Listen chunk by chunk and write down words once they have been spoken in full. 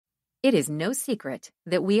It is no secret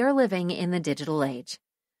that we are living in the digital age.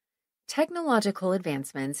 Technological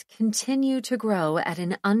advancements continue to grow at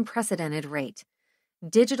an unprecedented rate.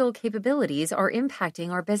 Digital capabilities are impacting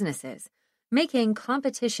our businesses, making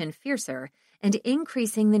competition fiercer and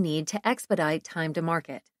increasing the need to expedite time to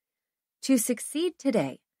market. To succeed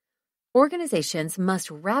today, organizations must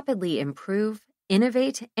rapidly improve,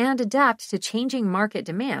 innovate, and adapt to changing market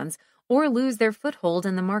demands or lose their foothold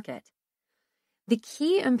in the market. The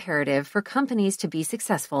key imperative for companies to be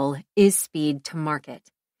successful is speed to market.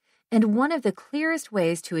 And one of the clearest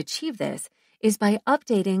ways to achieve this is by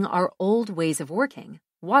updating our old ways of working,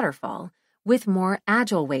 waterfall, with more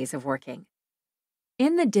agile ways of working.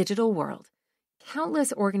 In the digital world,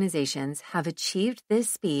 countless organizations have achieved this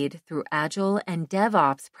speed through Agile and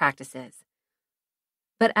DevOps practices.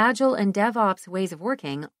 But Agile and DevOps ways of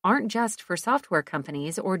working aren't just for software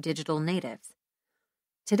companies or digital natives.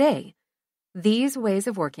 Today, these ways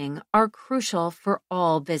of working are crucial for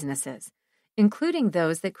all businesses, including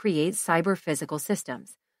those that create cyber-physical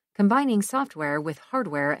systems, combining software with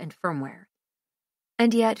hardware and firmware.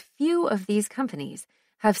 And yet, few of these companies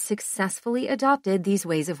have successfully adopted these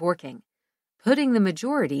ways of working, putting the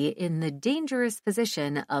majority in the dangerous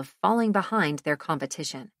position of falling behind their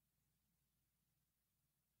competition.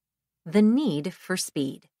 The need for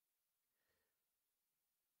speed.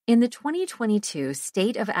 In the 2022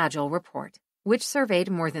 State of Agile report, which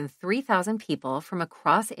surveyed more than 3,000 people from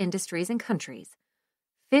across industries and countries,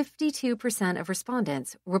 52% of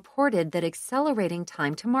respondents reported that accelerating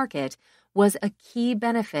time to market was a key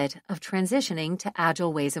benefit of transitioning to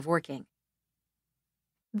Agile ways of working.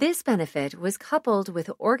 This benefit was coupled with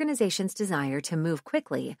organizations' desire to move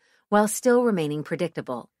quickly while still remaining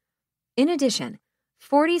predictable. In addition,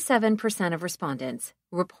 47% of respondents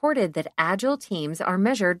reported that Agile teams are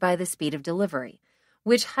measured by the speed of delivery,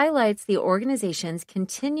 which highlights the organization's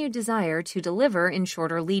continued desire to deliver in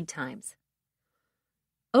shorter lead times.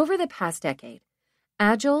 Over the past decade,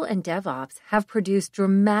 Agile and DevOps have produced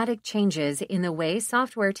dramatic changes in the way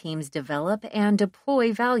software teams develop and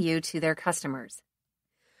deploy value to their customers.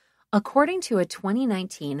 According to a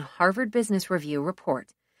 2019 Harvard Business Review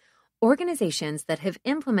report, organizations that have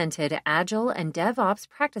implemented Agile and DevOps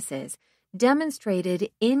practices demonstrated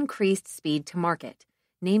increased speed to market,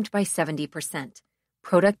 named by 70%,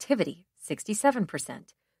 productivity,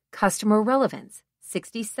 67%, customer relevance,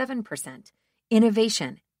 67%,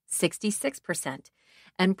 innovation, 66%,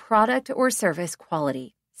 and product or service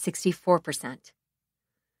quality, 64%.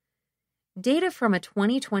 Data from a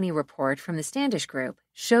 2020 report from the Standish Group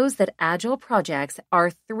shows that Agile projects are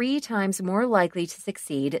 3 times more likely to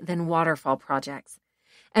succeed than waterfall projects,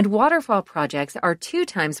 and waterfall projects are 2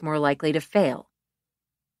 times more likely to fail.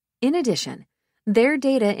 In addition, their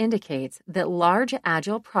data indicates that large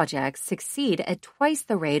Agile projects succeed at twice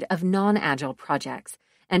the rate of non-Agile projects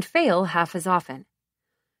and fail half as often.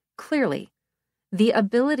 Clearly, the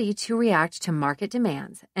ability to react to market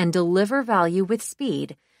demands and deliver value with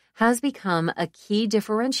speed has become a key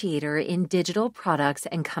differentiator in digital products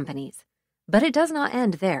and companies. But it does not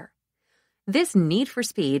end there. This need for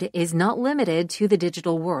speed is not limited to the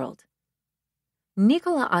digital world.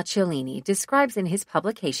 Nicola Acciolini describes in his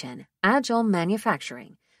publication, Agile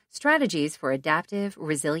Manufacturing, Strategies for Adaptive,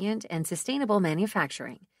 Resilient, and Sustainable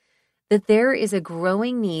Manufacturing, that there is a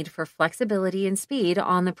growing need for flexibility and speed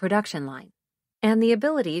on the production line, and the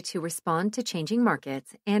ability to respond to changing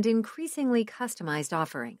markets and increasingly customized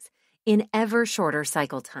offerings in ever shorter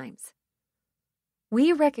cycle times.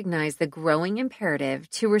 We recognize the growing imperative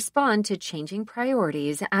to respond to changing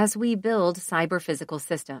priorities as we build cyber-physical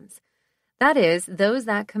systems. That is, those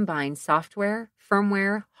that combine software,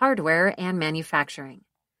 firmware, hardware, and manufacturing.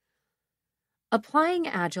 Applying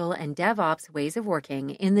Agile and DevOps ways of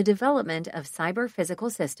working in the development of cyber-physical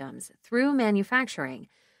systems through manufacturing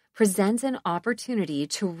presents an opportunity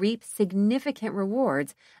to reap significant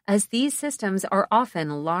rewards, as these systems are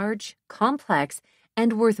often large, complex,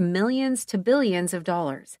 and worth millions to billions of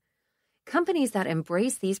dollars. Companies that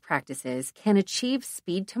embrace these practices can achieve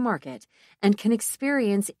speed to market and can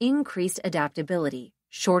experience increased adaptability,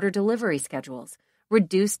 shorter delivery schedules,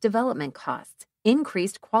 reduced development costs,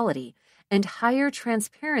 increased quality, and higher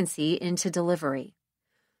transparency into delivery.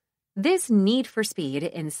 This need for speed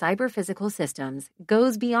in cyber-physical systems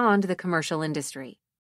goes beyond the commercial industry.